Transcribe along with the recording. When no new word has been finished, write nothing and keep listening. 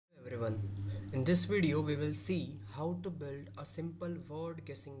everyone. In this video we will see how to build a simple word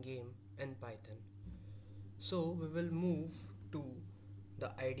guessing game in Python. So we will move to the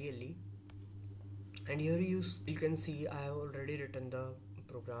ideally, and here you can see I have already written the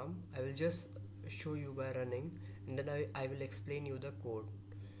program. I will just show you by running, and then I will explain you the code.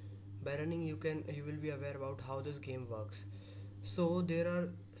 By running you will be aware about how this game works. So there are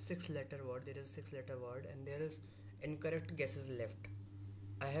there is 6 letter word, and there is incorrect guesses left.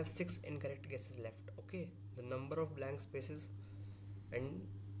 I have 6 incorrect guesses left. Okay, the number of blank spaces and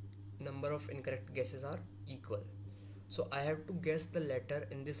number of incorrect guesses are equal. So I have to guess the letter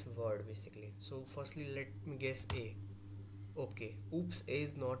in this word basically. So firstly let me guess A. Okay, oops, A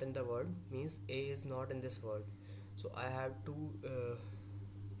is not in the word, means A is not in this word. So I have to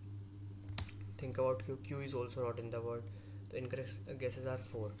think about Q. Q is also not in the word. The incorrect guesses are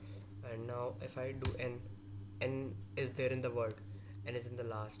 4. And now if I do N, N is there in the word, N is in the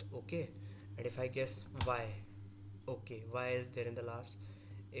last. Okay, and if I guess Y, okay, Y is there in the last.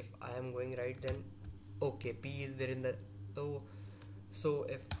 If I am going right, then okay, P is there in the O. So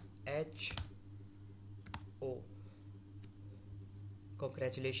if H O,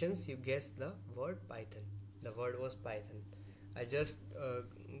 congratulations, you guessed the word Python. The word was Python. I just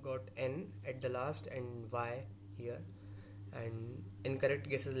got N at the last and Y here, and incorrect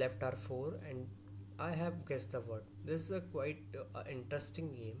guesses left are 4, and I have guessed the word. This is a quite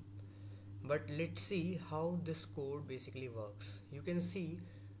interesting game, but let's see how this code basically works. You can see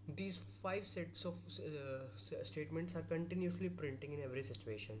these 5 sets of statements are continuously printing in every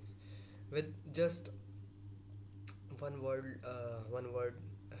situations with just one word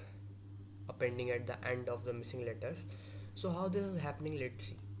appending at the end of the missing letters. So how this is happening, let's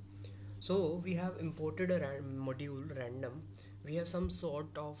see. So we have imported a module random. We have some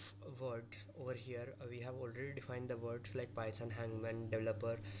sort of words over here. We have already defined the words like Python, Hangman,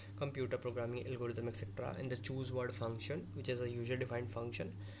 developer, computer programming, algorithm, etc. in the choose word function, which is a user defined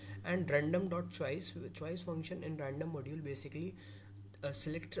function. And choice function in random module basically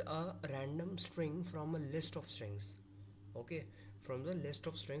selects a random string from a list of strings. Okay, from the list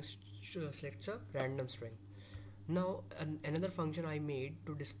of strings selects a random string. Now another function I made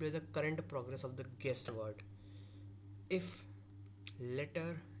to display the current progress of the guessed word. If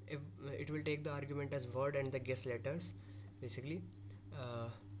it will take the argument as word and the guess letters basically.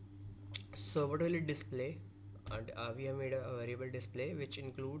 So what will it display? And we have made a variable display which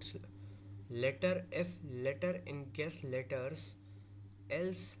includes letter if letter in guess letters,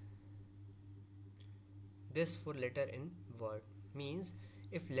 else this for letter in word. Means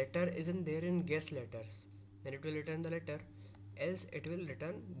if letter isn't there in guess letters, then it will return the letter, else it will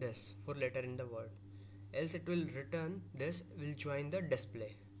return this for letter in the word, else it will return this, will join the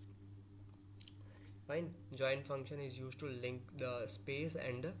display. Fine. Join function is used to link the space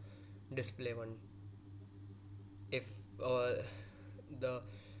and the display one. If the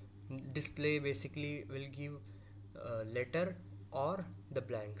display basically will give letter or the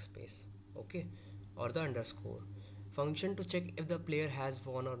blank space, okay, or the underscore. Function to check if the player has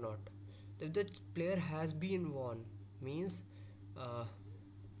won or not. If the player has been won, means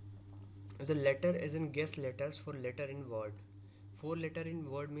if the letter is in guess letters for letter in word. For letter in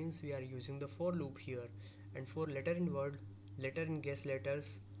word means we are using the for loop here, and for letter in word, letter in guess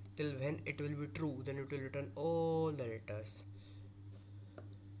letters, till when it will be true, then it will return all the letters.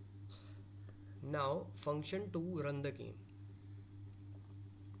 Now function to run the game.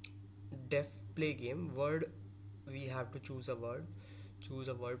 Def play game word, we have to choose a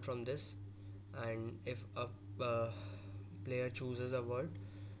word from this, and if a player chooses a word,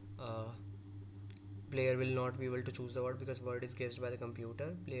 uh, player will not be able to choose the word because word is guessed by the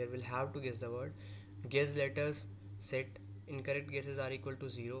computer. Player will have to guess the word. Guess letters set, incorrect guesses are equal to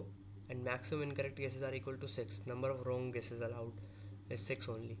 0, and maximum incorrect guesses are equal to 6. Number of wrong guesses allowed is 6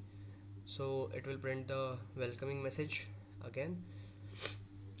 only. So it will print the welcoming message again.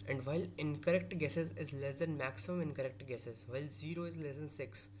 And while incorrect guesses is less than maximum incorrect guesses, while 0 is less than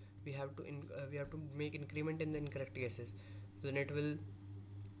 6, we have to make increment in the incorrect guesses. Then it will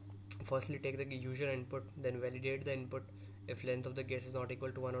firstly take the user input, then validate the input. If length of the guess is not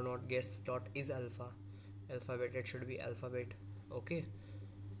equal to 1 or not, guess dot is alphabet, it should be alphabet. Okay,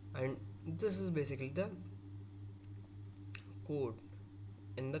 and this is basically the code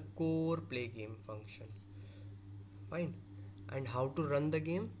in the core play game function. Fine. And how to run the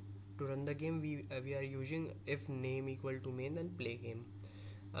game? To run the game, we are using if name equal to main, then play game.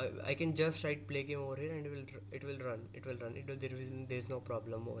 I can just write play game over here, and it will run. There is no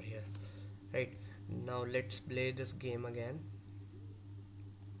problem over here, right? Now let's play this game again.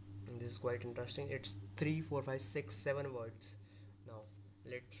 And this is quite interesting. It's 3 4 5 6 7 words. Now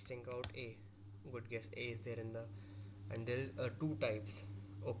let's think out A. Good guess, A is there in the, and there is two types.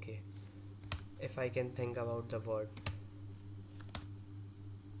 Okay, if I can think about the word,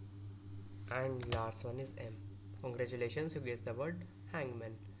 and last one is M. Congratulations, you guessed the word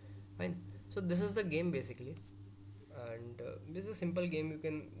hangman. Fine. So this is the game basically, and this is a simple game you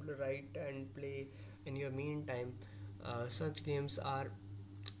can write and play in your meantime. Such games are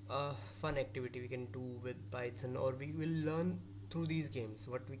a fun activity we can do with Python, or we will learn through these games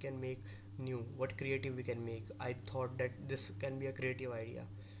what we can make new, what creative we can make. I thought that this can be a creative idea,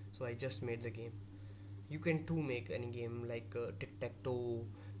 so I just made the game. You can too make any game like tic tac toe,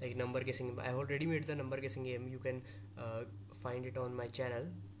 like number guessing. I already made the number guessing game. You can find it on my channel,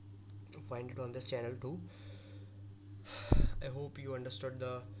 find it on this channel too. I hope you understood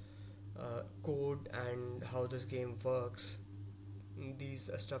the code and how this game works. These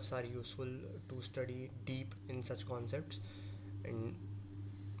stuffs are useful to study deep in such concepts, and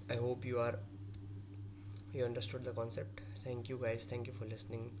I hope you understood the concept. Thank you guys. Thank you for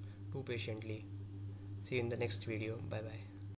listening too patiently. See you in the next video. Bye bye.